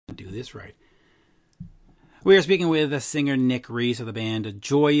do this right. We are speaking with singer Nick Reese of the band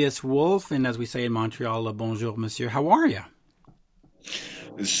Joyous Wolf, and as we say in Montreal, bonjour, monsieur. How are you?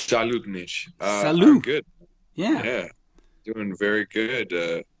 Salut, Mitch. I'm Salut. good. Yeah. Yeah, doing very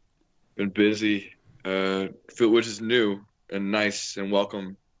good. Been busy, which is new and nice and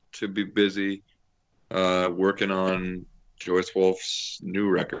welcome to be busy. Working on Joyce Wolf's new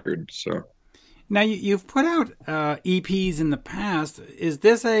record. So Now, you've put out EPs in the past. Is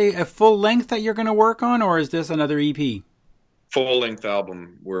this a full length that you're going to work on, or is this another EP? full length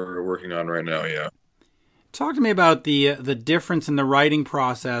album we're working on right now. Yeah. Talk to me about the difference in the writing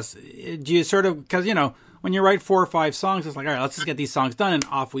process. Do you sort of, because, when you write 4 or 5 songs, it's like, all right, let's just get these songs done and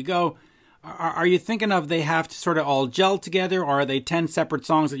off we go. Are you thinking of they have to sort of all gel together, or are they 10 separate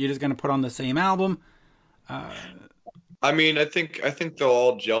songs that you're just going to put on the same album? I mean, I think they'll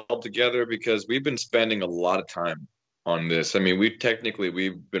all gel together because we've been spending a lot of time on this. I mean, we've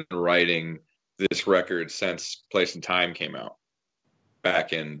been writing this record since Place and Time came out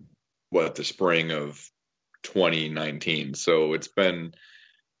back in the spring of 2019. So it's been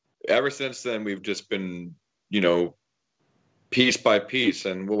ever since then we've just been, piece by piece.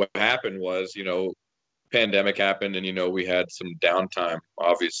 And what happened was, pandemic happened and we had some downtime,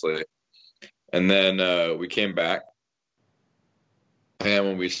 obviously. And then we came back. And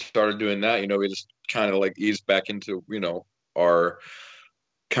when we started doing that, we just kind of like eased back into, our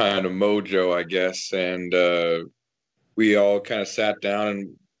kind of mojo, I guess. And we all kind of sat down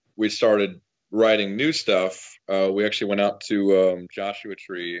and we started writing new stuff. We actually went out to Joshua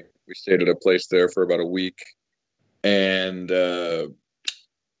Tree. We stayed at a place there for about a week and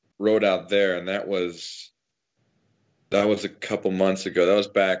wrote out there. And that was a couple months ago. That was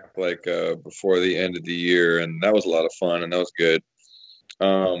back before the end of the year. And that was a lot of fun and that was good.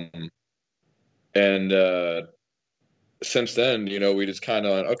 And since then, we just kind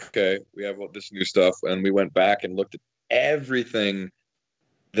of, okay, we have this new stuff. And we went back and looked at everything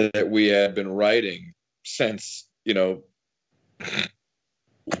that we had been writing since, the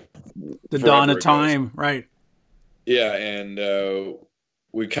dawn of time, right? Yeah. And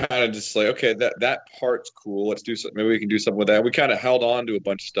we kind of just like, okay, that part's cool. Let's do something. Maybe we can do something with that. We kind of held on to a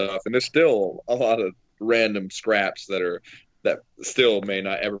bunch of stuff. And there's still a lot of random scraps that still may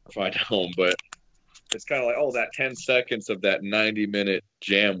not ever find home, but it's kind of like, oh, that 10 seconds of that 90-minute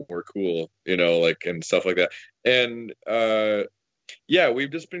jam were cool, and stuff like that. And yeah,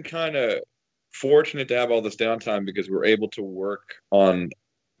 we've just been kind of fortunate to have all this downtime because we're able to work on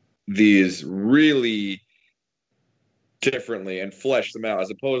these really differently and flesh them out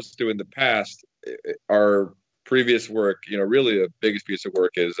as opposed to in the past. Our previous work, really the biggest piece of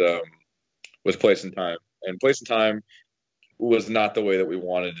work was Place and Time. And Place and Time was not the way that we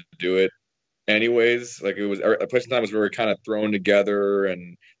wanted to do it anyways. Like it was, Place and Time was very kind of thrown together,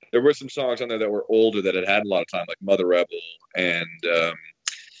 and there were some songs on there that were older that had a lot of time, like Mother Rebel and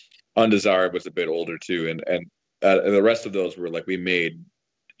Undesired was a bit older too. And the rest of those were like we made,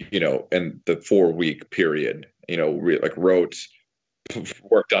 in the 4-week period, wrote,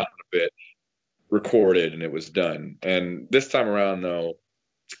 worked on it a bit, recorded, and it was done. And this time around though,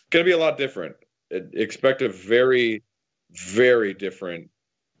 it's going to be a lot different. Expect a very, very different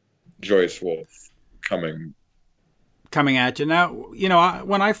Joyce Wolf coming at you. Now,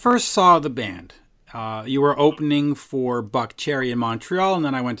 when I first saw the band, you were opening for Buck Cherry in Montreal, and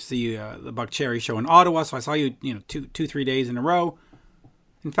then I went to see the Buck Cherry show in Ottawa, so I saw you, 3 days in a row.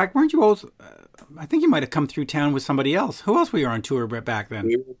 In fact, weren't you both, I think you might have come through town with somebody else. Who else were you on tour back then?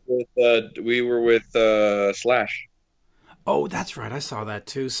 We were with Slash. Oh, that's right. I saw that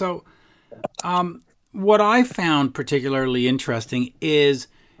too. So, what I found particularly interesting is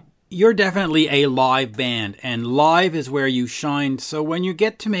you're definitely a live band, and live is where you shine. So when you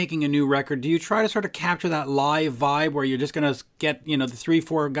get to making a new record, do you try to sort of capture that live vibe where you're just going to get, the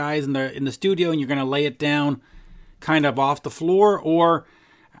 3-4 guys in the studio and you're going to lay it down kind of off the floor? Or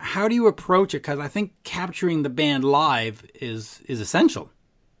how do you approach it? Because I think capturing the band live is essential.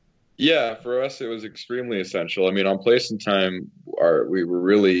 Yeah, for us, it was extremely essential. I mean, on Place and Time, we were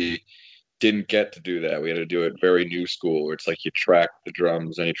really didn't get to do that. We had to do it very new school, where it's like you track the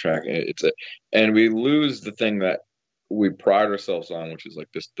drums and you track and we lose the thing that we pride ourselves on, which is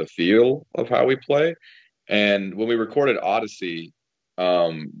like just the feel of how we play. And when we recorded Odyssey,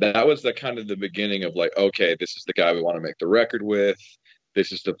 that was the kind of the beginning of like, okay, this is the guy we want to make the record with.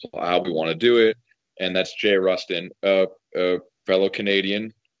 This is how we want to do it. And that's Jay Rustin, a fellow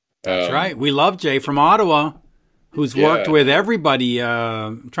Canadian. That's right. We love Jay from Ottawa, who's worked with everybody.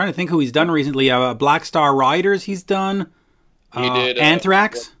 I'm trying to think who he's done recently. Black Star Riders he's done. He did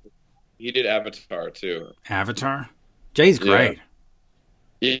Anthrax. He did Avatar too. Avatar. Jay's great.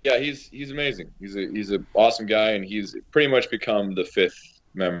 Yeah, he's amazing. He's a awesome guy, and he's pretty much become the fifth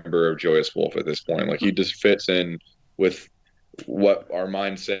member of Joyous Wolf at this point. Like he just fits in with what our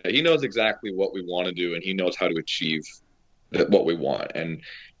mindset. He knows exactly what we want to do, and he knows how to achieve what we want. And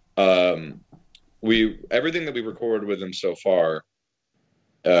um, we everything that we recorded with him so far,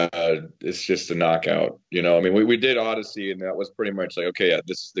 it's just a knockout. You know, I mean, we did Odyssey, and that was pretty much like, okay, yeah,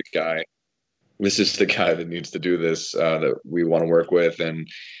 this is the guy. This is the guy that needs to do this, that we want to work with, uh, and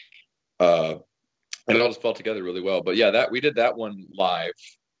it all just fell together really well. But yeah, that we did that one live,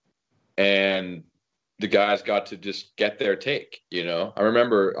 and the guys got to just get their take. You know, I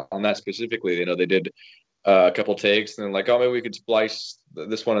remember on that specifically. You know, they did a couple takes, and then like, oh, maybe we could splice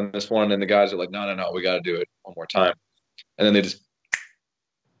this one and this one, and the guys are like, no, no, no, we got to do it one more time, and then they just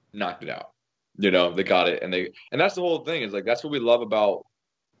knocked it out. You know, they got it, and that's the whole thing. Is like that's what we love about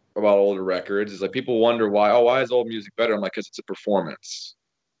older records. Is like people wonder why, oh, why is old music better? I'm like, because it's a performance.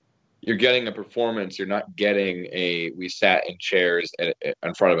 You're getting a performance. You're not getting a we sat in chairs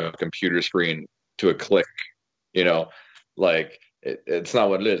in front of a computer screen to a click. You know, like it's not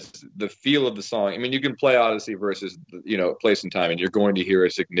what it is. The feel of the song. I mean, you can play Odyssey versus Place and Time, and you're going to hear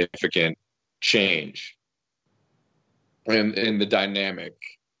a significant change in the dynamic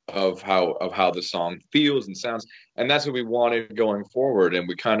of how the song feels and sounds, and that's what we wanted going forward. And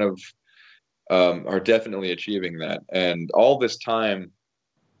we kind of are definitely achieving that. And all this time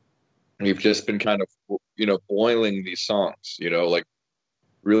we've just been kind of boiling these songs, like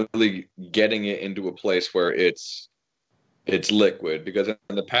really getting it into a place where it's liquid. Because in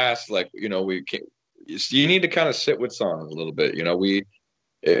the past, like we can, you need to kind of sit with songs a little bit. We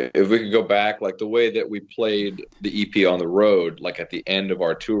if we could go back, like the way that we played the EP on the road, like at the end of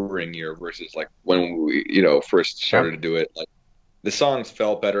our touring year versus like when we first started Yep. to do it, like the songs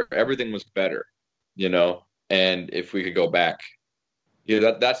felt better, everything was better, you know. And if we could go back,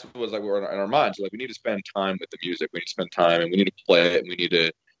 that's what was like we're in our minds. Like we need to spend time with the music. We need to spend time, and we need to play it, and we need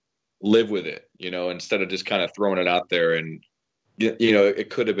to live with it, instead of just kind of throwing it out there. And it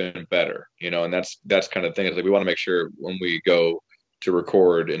could have been better, and that's kind of the thing. Is like we want to make sure when we go to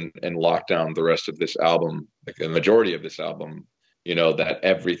record and lock down the rest of this album, like the majority of this album, that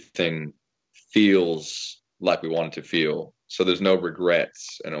everything feels like we want it to feel. So there's no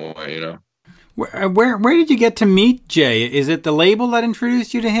regrets in a way. Where did you get to meet Jay? Is it the label that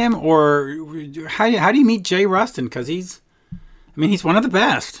introduced you to him, or how do you meet Jay Ruston? Because he's one of the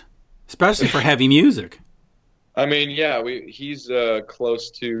best, especially for heavy music. I mean, yeah, he's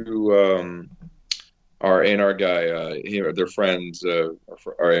close to our A&R guy. They're friends.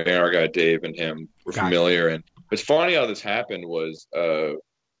 Our A&R guy Dave and him were Gotcha. familiar. And it's funny how this happened was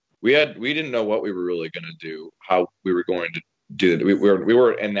we didn't know what we were really going to do, how we were going to do it. We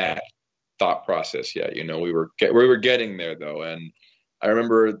were in that thought process yet. We were getting there though. And I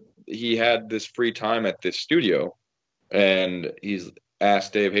remember he had this free time at this studio, and he's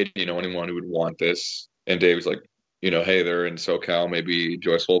asked Dave, "Hey, do you know anyone who would want this?" And Dave was like, "Hey, they're in SoCal. Maybe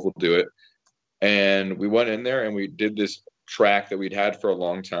Joyce Wolf will do it." And we went in there and we did this track that we'd had for a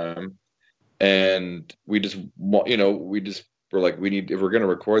long time. And we just were like, if we're going to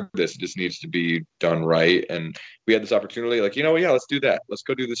record this, it just needs to be done right. And we had this opportunity, like, yeah, let's do that. Let's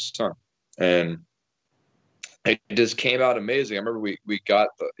go do this song. And it just came out amazing. I remember he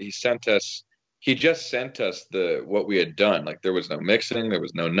just sent us what we had done. Like there was no mixing, there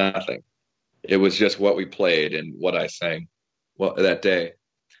was no nothing. It was just what we played and what I sang that day.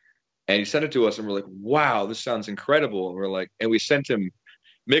 And he sent it to us, and we're like, wow, this sounds incredible. And we're like, and we sent him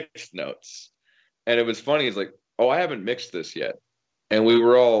mixed notes. And it was funny. He's like, oh, I haven't mixed this yet. And we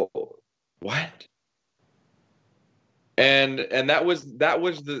were all, what? And that was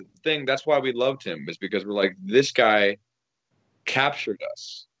the thing. That's why we loved him, is because we're like, this guy captured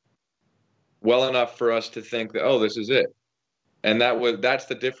us well enough for us to think that, oh, this is it. And that's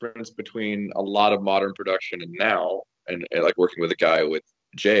the difference between a lot of modern production and now, and like working with a guy with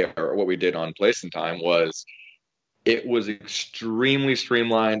Jay, or what we did on Place and Time, was it was extremely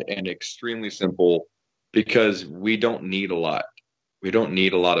streamlined and extremely simple, because we don't need a lot. We don't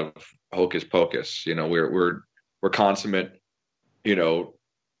need a lot of hocus pocus. We're consummate,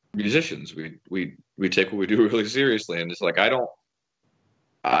 musicians. We take what we do really seriously, and it's like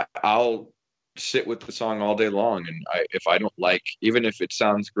I'll sit with the song all day long, and if I don't like, even if it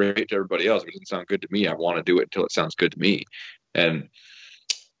sounds great to everybody else, if it doesn't sound good to me, I want to do it until it sounds good to me.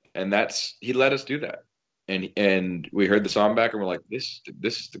 And that's, he let us do that. And we heard the song back, and we're like, this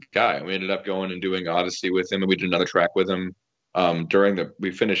is the guy. And we ended up going and doing Odyssey with him, and we did another track with him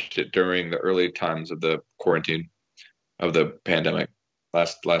we finished it during the early times of the quarantine, of the pandemic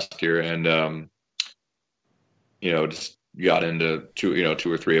last year. And just got into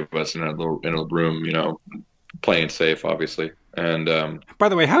two or three of us in a room, playing safe, obviously. And By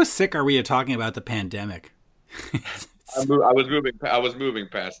the way, how sick are we of talking about the pandemic? I was moving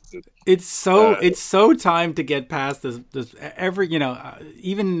past it. It's so time to get past this every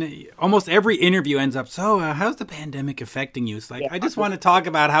even almost every interview ends up so how's the pandemic affecting you? It's like I just want to talk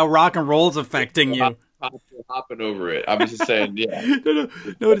about how rock and roll's affecting you. Hopping over it. I was just saying, yeah.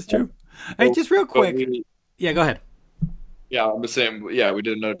 No, it's true. Hey, just real quick. Yeah, go ahead. Yeah, I'm just saying. Yeah, we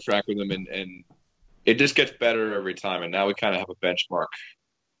did another track with them, and it just gets better every time. And now we kind of have a benchmark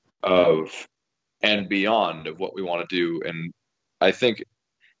of and beyond of what we want to do. And I think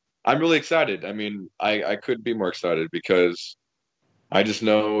I'm really excited. I mean, I could be more excited because I just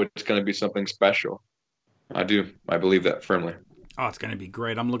know it's going to be something special. I do. I believe that firmly. Oh, it's going to be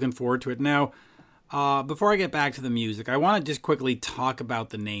great. I'm looking forward to it. Now, before I get back to the music, I want to just quickly talk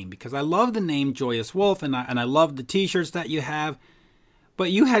about the name because I love the name Joyous Wolf and I love the t-shirts that you have. But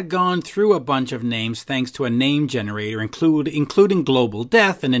you had gone through a bunch of names thanks to a name generator, including Global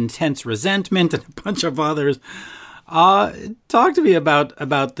Death and Intense Resentment and a bunch of others. Talk to me about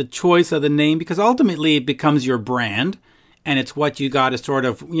the choice of the name because ultimately it becomes your brand and it's what you got to sort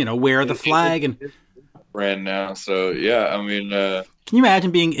of, wear the flag and brand now. So yeah, I mean, can you imagine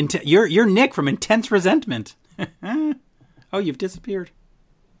being you're Nick from Intense Resentment? Oh, you've disappeared.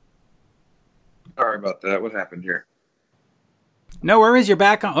 Sorry about that. What happened here? No worries. You're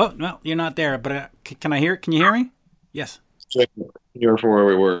back on. Oh, no, you're not there. But can I hear? Can you hear me? Yes. You're from where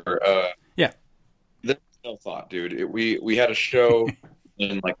we were. Yeah. There's no thought, dude. We had a show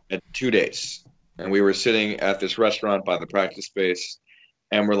in like 2 days, and we were sitting at this restaurant by the practice space,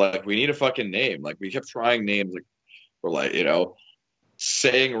 and we're like, we need a fucking name. Like we kept trying names. Like we're like,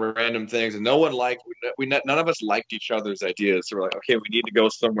 saying random things, and no one liked. None of us liked each other's ideas. So we're like, okay, we need to go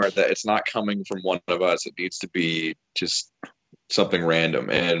somewhere that it's not coming from one of us. It needs to be just something random.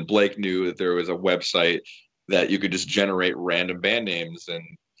 And Blake knew that there was a website that you could just generate random band names, and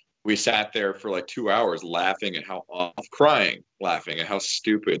we sat there for like 2 hours laughing at crying laughing at how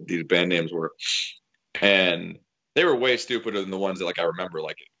stupid these band names were, and they were way stupider than the ones that like I remember,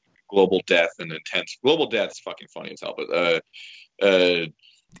 like Global Death and Intense. Global Death's fucking funny as hell, but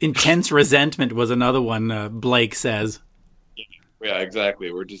Intense Resentment was another one. Blake says, yeah,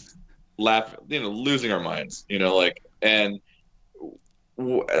 exactly. We're just laughing, losing our minds, like, and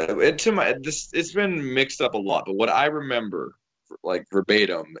it's been mixed up a lot, but what I remember like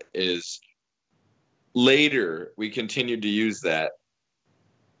verbatim is later we continued to use that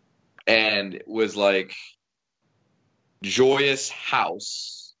and it was like Joyous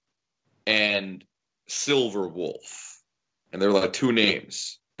House and Silver Wolf, and there were like two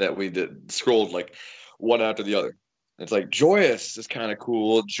names that we did scrolled like one after the other. It's like Joyous is kind of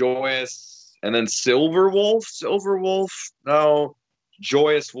cool, Joyous, and then Silver Wolf, no,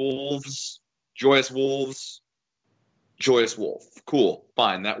 Joyous Wolves, Joyous Wolves, Joyous Wolf. Cool,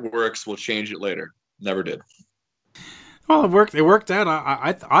 fine, that works. We'll change it later. Never did. Well, it worked. It worked out.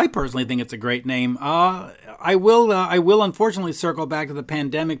 I personally think it's a great name. I will unfortunately circle back to the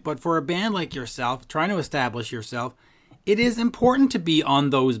pandemic, but for a band like yourself, trying to establish yourself, it is important to be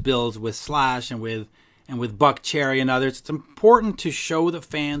on those bills with Slash and with Buckcherry and others. It's important to show the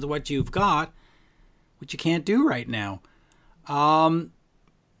fans what you've got, which you can't do right now. So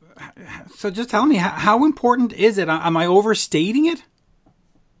just tell me, how important is it? Am I overstating it?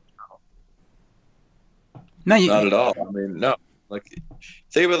 No, not at all. I mean, no. Like,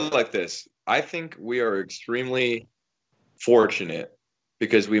 think of it like this. I think we are extremely fortunate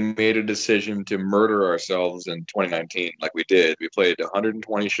because we made a decision to murder ourselves in 2019, like we did. We played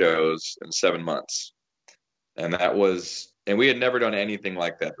 120 shows in 7 months, and we had never done anything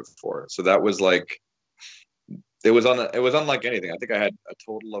like that before. So that was like, it was unlike anything. I think I had a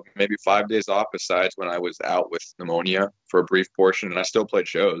total of maybe 5 days off, besides when I was out with pneumonia for a brief portion, and I still played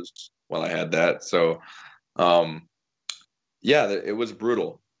shows while I had that. So, yeah, it was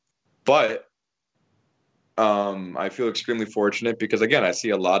brutal, but I feel extremely fortunate because, again, I see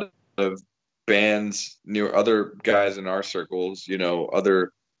a lot of bands near other guys in our circles,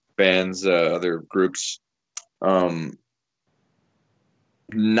 other bands, other groups, not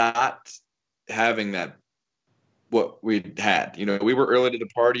having that, what we had. We were early to the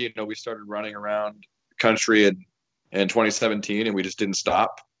party. We started running around the country in 2017, and we just didn't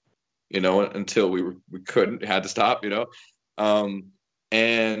stop, until we had to stop,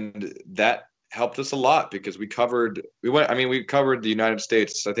 and that helped us a lot because we covered the United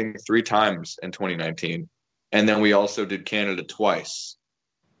States, I think 3 times in 2019. And then we also did Canada twice.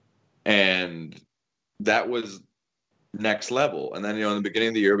 And that was next level. And then, in the beginning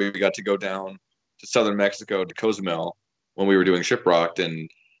of the year, we got to go down to southern Mexico to Cozumel when we were doing Shiprocked, and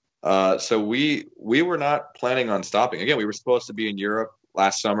so we were not planning on stopping. Again, we were supposed to be in Europe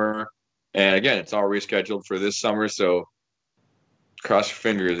last summer, and again, it's all rescheduled for this summer. So cross your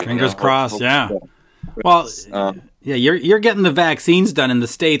fingers. Fingers crossed. Hope Yeah. so. Well, Um, yeah, you're getting the vaccines done in the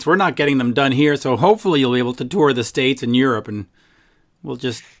States. We're not getting them done here, so hopefully you'll be able to tour the States and Europe, and we'll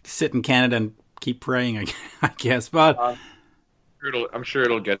just sit in Canada and keep praying, I guess. But I'm sure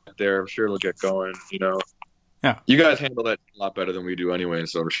it'll get there. I'm sure it'll get going. yeah, You guys handle that a lot better than we do anyway,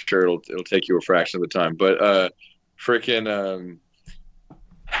 so I'm sure it'll take you a fraction of the time. But freaking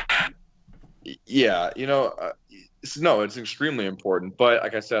yeah, no, it's extremely important. But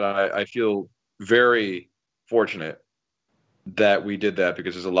like I said, I feel very fortunate that we did that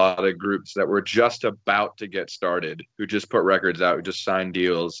because there's a lot of groups that were just about to get started who just put records out, who just signed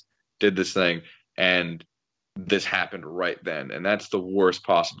deals, did this thing, and this happened right then. And that's the worst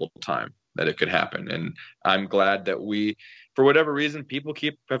possible time that it could happen. And I'm glad that for whatever reason, people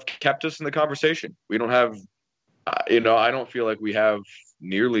have kept us in the conversation. We don't have, I don't feel like we have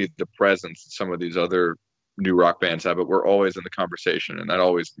nearly the presence that some of these other new rock bands have, but we're always in the conversation. And that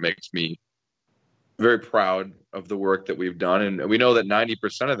always makes me very proud of the work that we've done. And we know that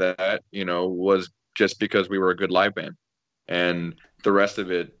 90% of that, was just because we were a good live band, and the rest of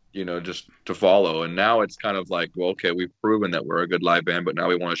it, just to follow. And now it's kind of like, well, okay, we've proven that we're a good live band, but now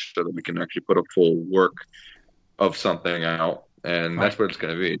we want to show that we can actually put a full work of something out. And that's what it's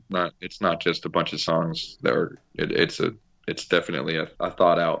going to be. It's not just a bunch of songs that are, it's definitely a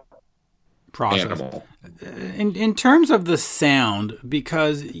thought out process. Animal. In terms of the sound,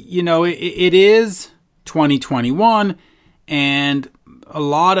 because it is 2021, and a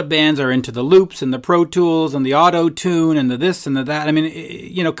lot of bands are into the loops and the Pro Tools and the auto tune and the this and the that. I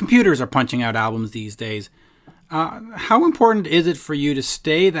mean, computers are punching out albums these days. How important is it for you to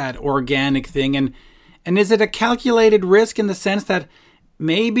stay that organic thing, and is it a calculated risk in the sense that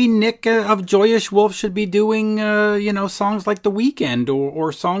maybe Nick of Joyous Wolf should be doing, songs like The Weeknd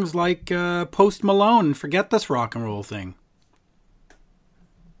or songs like Post Malone and forget this rock and roll thing?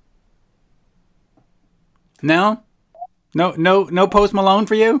 No? No Post Malone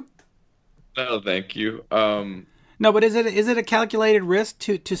for you? No, thank you. No, but is it a calculated risk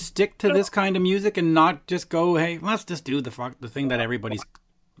to stick to this kind of music and not just go, hey, let's just do the thing that everybody's...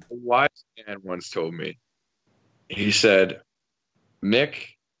 A wise man once told me, he said,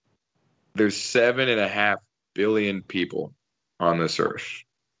 Nick, there's 7.5 billion people on this earth.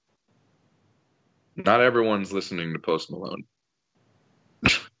 Not everyone's listening to Post Malone.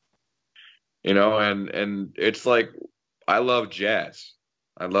 And it's like, I love jazz.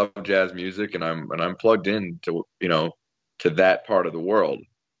 I love jazz music, and I'm plugged in to to that part of the world.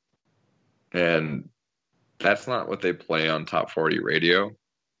 And that's not what they play on Top 40 radio.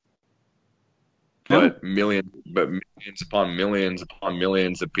 But millions upon millions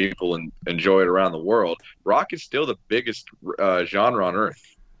of people enjoy it around the world. Rock is still the biggest genre on earth.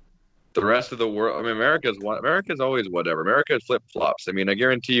 The rest of the world, I mean, America's always whatever. America flip flops. I mean, I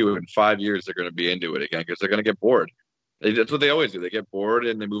guarantee you, in 5 years they're going to be into it again because they're going to get bored. That's what they always do. They get bored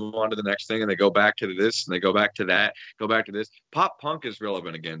and they move on to the next thing, and they go back to this and they go back to that, go back to this. Pop punk is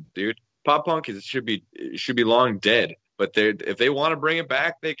relevant again, dude. Pop punk should be long dead. But if they want to bring it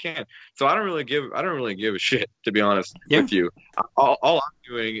back, they can. So I don't really give a shit, to be honest with you. All I'm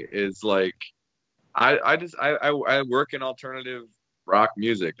doing is like, I work in alternative rock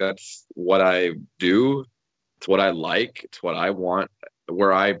music. That's what I do. It's what I like. It's what I want.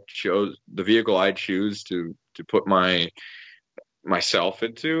 Where I chose the vehicle I choose to put myself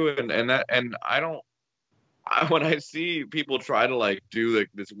into, and I don't. When I see people try to like do like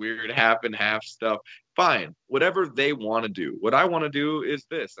this weird half and half stuff, fine, whatever they want to do. What I want to do is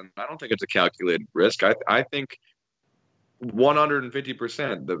this, and I don't think it's a calculated risk. I think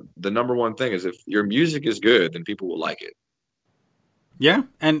 150%. The number one thing is if your music is good, then people will like it. Yeah,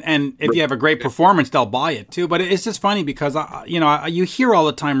 and if you have a great performance, they'll buy it too. But it's just funny because you hear all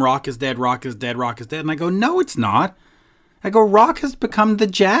the time, rock is dead, rock is dead, rock is dead, and I go, no, it's not. I go, rock has become the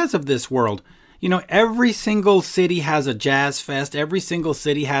jazz of this world. Every single city has a jazz fest. Every single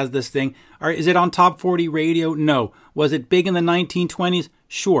city has this thing. Is it on Top 40 radio? No. Was it big in the 1920s?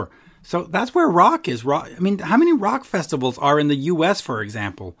 Sure. So that's where rock is. I mean, how many rock festivals are in the U.S., for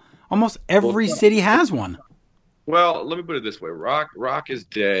example? Almost every city has one. Well, let me put it this way. Rock is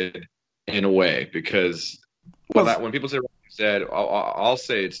dead in a way because when people say rock is dead, I'll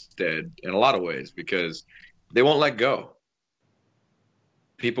say it's dead in a lot of ways because they won't let go.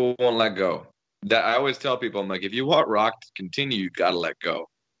 People won't let go. That I always tell people, I'm like, if you want rock to continue, you got to let go.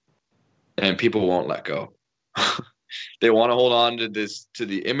 And people won't let go. They want to hold on to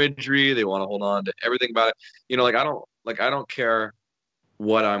the imagery. They want to hold on to everything about it. Like I don't care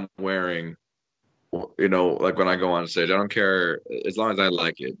what I'm wearing, like when I go on stage. I don't care as long as I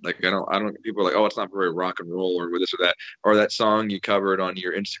like it. Like I don't people are like, oh, it's not very rock and roll or this or that, or that song you covered on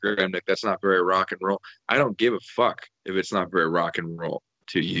your Instagram, like that's not very rock and roll. I don't give a fuck if it's not very rock and roll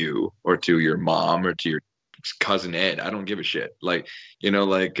to you or to your mom or to your cousin Ed. I don't give a shit. Like,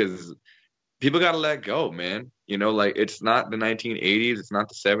 because people got to let go, man. Like it's not the 1980s, it's not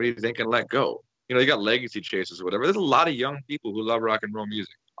the 70s. They can let go. You got legacy chasers or whatever. There's a lot of young people who love rock and roll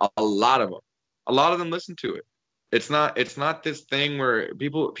music. A lot of them. A lot of them listen to it. It's not this thing where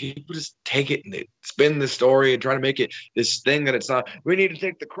people just take it and they spin the story and try to make it this thing that it's not. We need to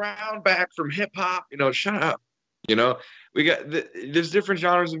take the crown back from hip hop. Shut up. You know, there's different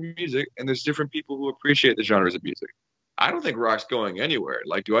genres of music and there's different people who appreciate the genres of music. I don't think rock's going anywhere.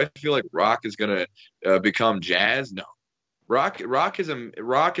 Like, do I feel like rock is gonna become jazz? No. Rock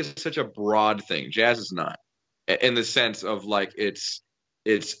is such a broad thing. Jazz is not, in the sense of like it's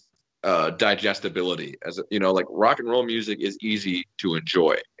digestibility. Like rock and roll music is easy to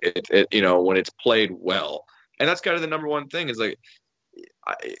enjoy. When it's played well, and that's kind of the number one thing. Is like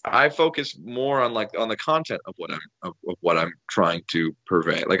I focus more on on the content of what I'm trying to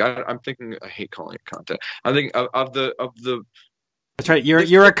purvey. Like I'm thinking, I hate calling it content. I'm thinking of the. That's right.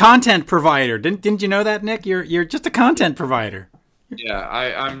 You're a content provider. Didn't you know that, Nick? You're just a content provider. Yeah,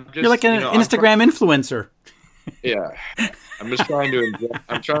 I'm just. You're like an Instagram influencer. Yeah, I'm just trying to.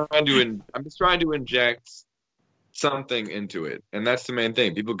 I'm just trying to inject something into it, and that's the main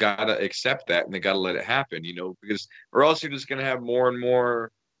thing. People gotta accept that, and they gotta let it happen. Because or else you're just gonna have more and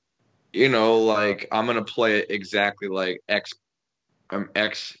more. Like I'm gonna play it exactly like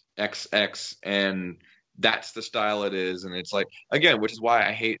XXX, and that's the style it is, and it's like, again, which is why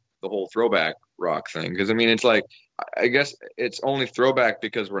I hate the whole throwback rock thing, because I mean it's like, I guess it's only throwback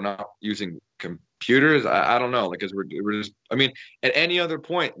because we're not using computers. I don't know, like, because we're just, I mean, at any other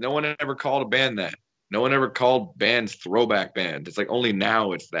point, no one ever called a band that. No one ever called bands throwback bands. It's like only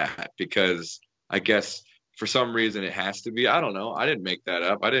now it's that, because I guess for some reason it has to be. I don't know. I didn't make that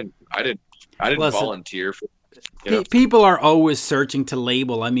up. I didn't Listen, volunteer for. People are always searching to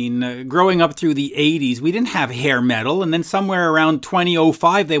label. I mean, growing up through the 80s, we didn't have hair metal. And then somewhere around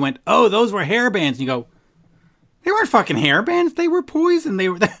 2005, they went, oh, those were hair bands. And you go, they weren't fucking hair bands. They were Poison. They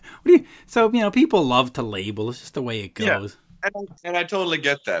were. So, people love to label. It's just the way it goes. Yeah. And I totally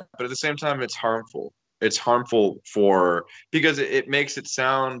get that. But at the same time, it's harmful. It's harmful because it makes it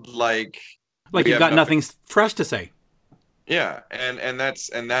sound like you've got nothing fresh to say. Yeah, and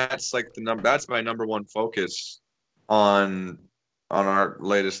that's like that's my number one focus on our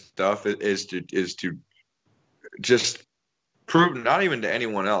latest stuff is to just prove, not even to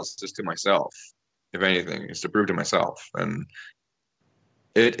anyone else, just to myself, if anything, is to prove to myself. And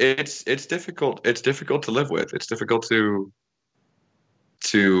it's difficult to live with. It's difficult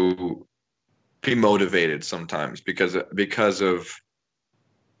to be motivated sometimes because of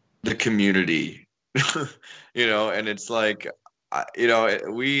the community. And it's like,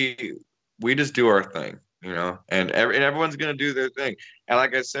 we just do our thing, and everyone's gonna do their thing. And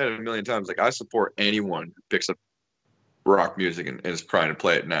like I said a million times, like, I support anyone who picks up rock music and is trying to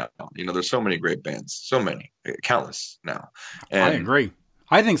play it now. There's so many great bands, so many, countless now. And I agree.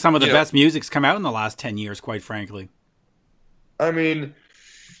 I think some of the best music's come out in the last 10 years, quite frankly. I mean,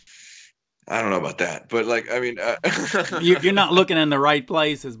 I don't know about that, but like, I mean, you're not looking in the right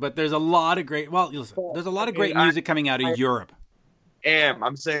places. But there's a lot of great. Well, listen, there's a lot of great music coming out of Europe.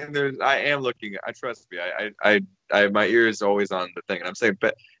 I'm saying I am looking. I trust me. I my ear is always on the thing, and I'm saying,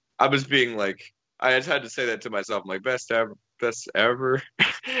 but I was being like, I just had to say that to myself. I'm like, best ever.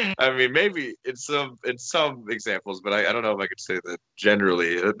 I mean, maybe in some examples, but I don't know if I could say that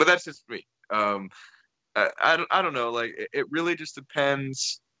generally. But that's just me. I don't know. Like, it really just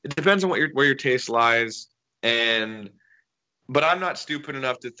depends. It depends on where your taste lies, but I'm not stupid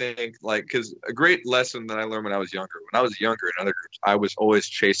enough to think, like, because a great lesson that I learned when I was younger in other groups, I was always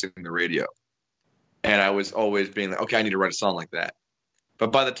chasing the radio, and I was always being like, okay, I need to write a song like that.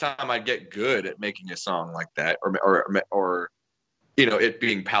 But by the time I get good at making a song like that, or it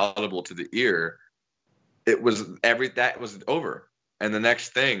being palatable to the ear, that was over, and the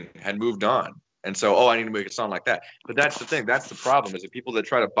next thing had moved on. And so, I need to make a song like that. But that's the thing. That's the problem, is that people that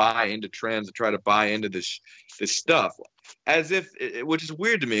try to buy into trends, that try to buy into this stuff, as if, which is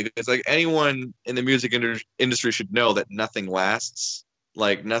weird to me, because like anyone in the music industry should know that nothing lasts.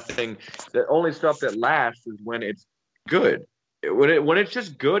 Like, nothing. The only stuff that lasts is when it's good. When it's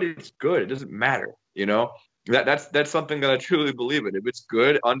just good, it's good. It doesn't matter. That's something that I truly believe in. If it's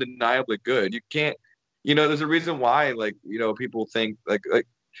good, undeniably good, you can't. There's a reason why, like, people think like.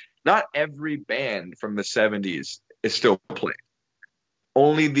 Not every band from the 70s is still played.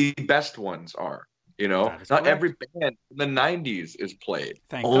 Only the best ones are. That is Not correct. every band in the '90s is played.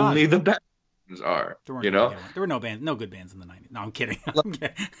 Thank Only God. the best ones are. There weren't any good ones. There were no good bands in the 90s. No, I'm kidding.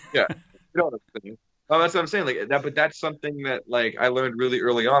 Yeah, you know what I'm saying. Well, that's what I'm saying. Like that, but that's something that like I learned really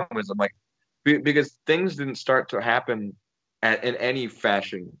early on was I'm like because things didn't start to happen in any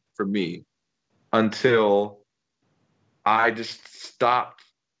fashion for me until I just stopped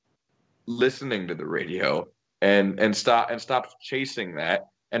listening to the radio and stopped chasing that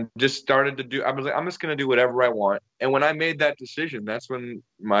and just started to do. I was like, I'm just gonna do whatever I want. And when I made that decision, that's when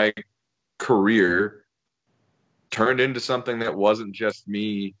my career turned into something that wasn't just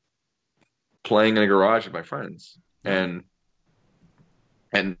me playing in a garage with my friends. And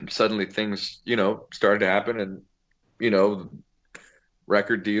suddenly things, started to happen and,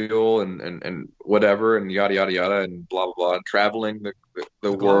 record deal and whatever and yada yada yada and blah blah blah and traveling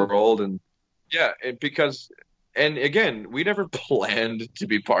the world and yeah and because and again we never planned to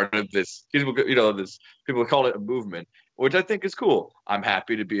be part of this people call it a movement, which I think is cool. I'm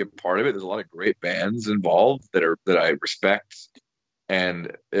happy to be a part of it. There's a lot of great bands involved that I respect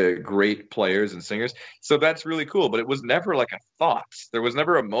and great players and singers, so that's really cool. But it was never like a thought. There was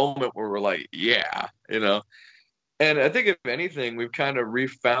never a moment where we're like, yeah. And I think if anything, we've kind of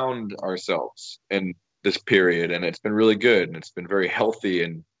refound ourselves in this period, and it's been really good, and it's been very healthy.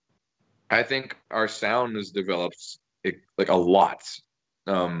 And I think our sound has developed like a lot.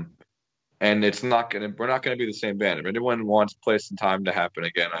 And we're not gonna be the same band. If anyone wants Place and Time to happen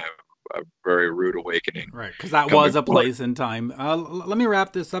again, I have a very rude awakening. Right, because that was a place and time. Let me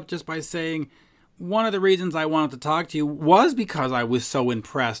wrap this up just by saying one of the reasons I wanted to talk to you was because I was so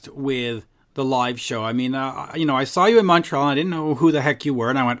impressed with the live show. I mean, I saw you in Montreal. And I didn't know who the heck you were,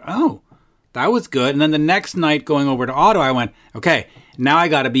 and I went, "Oh, that was good." And then the next night, going over to Ottawa, I went, "Okay, now I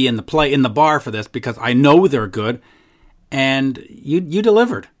got to be in the bar for this because I know they're good." And you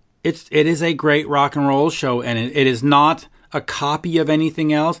delivered. It is a great rock and roll show, and it is not a copy of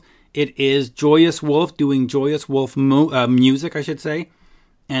anything else. It is Joyous Wolf doing Joyous Wolf music, I should say,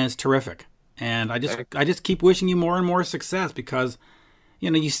 and it's terrific. And I just keep wishing you more and more success because.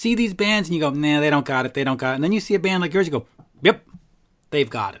 You see these bands and you go, nah, they don't got it. And then you see a band like yours, you go, yep, they've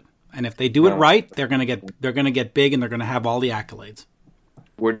got it. And if they do it right, they're gonna get big and they're gonna have all the accolades.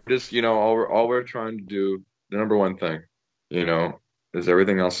 We're just, all we're trying to do, the number one thing, is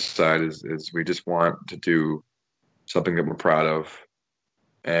everything else aside is we just want to do something that we're proud of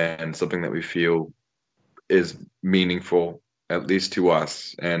and something that we feel is meaningful, at least to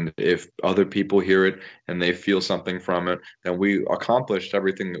us. And if other people hear it and they feel something from it, then we accomplished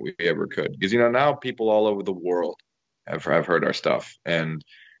everything that we ever could. Because, now people all over the world have heard our stuff. And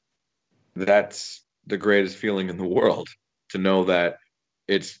that's the greatest feeling in the world, to know that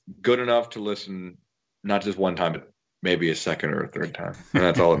it's good enough to listen, not just one time, but maybe a second or a third time. And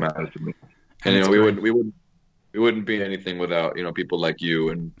that's all that matters to me. And, we wouldn't be anything without, people like you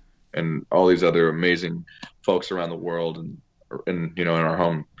and all these other amazing folks around the world and in our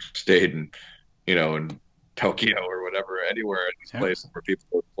home state and in Tokyo or whatever, anywhere in these places where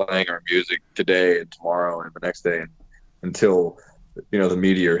people are playing our music today and tomorrow and the next day and until the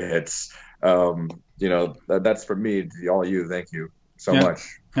meteor hits. That's for me, all you. Thank you so much.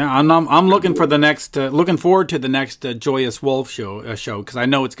 Yeah, I'm looking for the next looking forward to the next Joyous Wolf show because I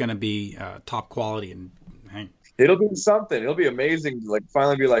know it's going to be top quality and it'll be something. It'll be amazing to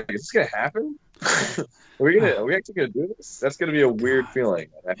finally be like, is this going to happen? Are we actually going to do this? That's going to be a weird feeling.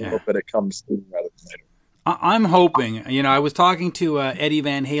 I hope that it comes sooner rather than later. I'm hoping. I was talking to Eddie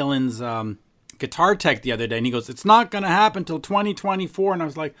Van Halen's guitar tech the other day, and he goes, "It's not going to happen till 2024." And I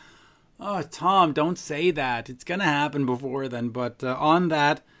was like, "Oh, Tom, don't say that. It's going to happen before then." But on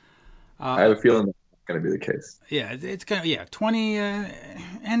that, I have a feeling that's going to be the case. Yeah, it's going to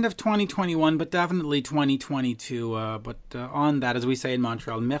end of 2021, but definitely 2022. But on that, as we say in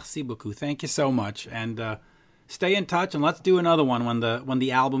Montreal, merci beaucoup. Thank you so much, and stay in touch, and let's do another one when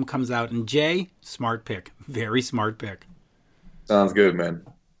the album comes out. And Jay, smart pick, very smart pick. Sounds good, man.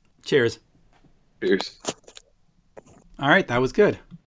 Cheers. Cheers. All right, that was good.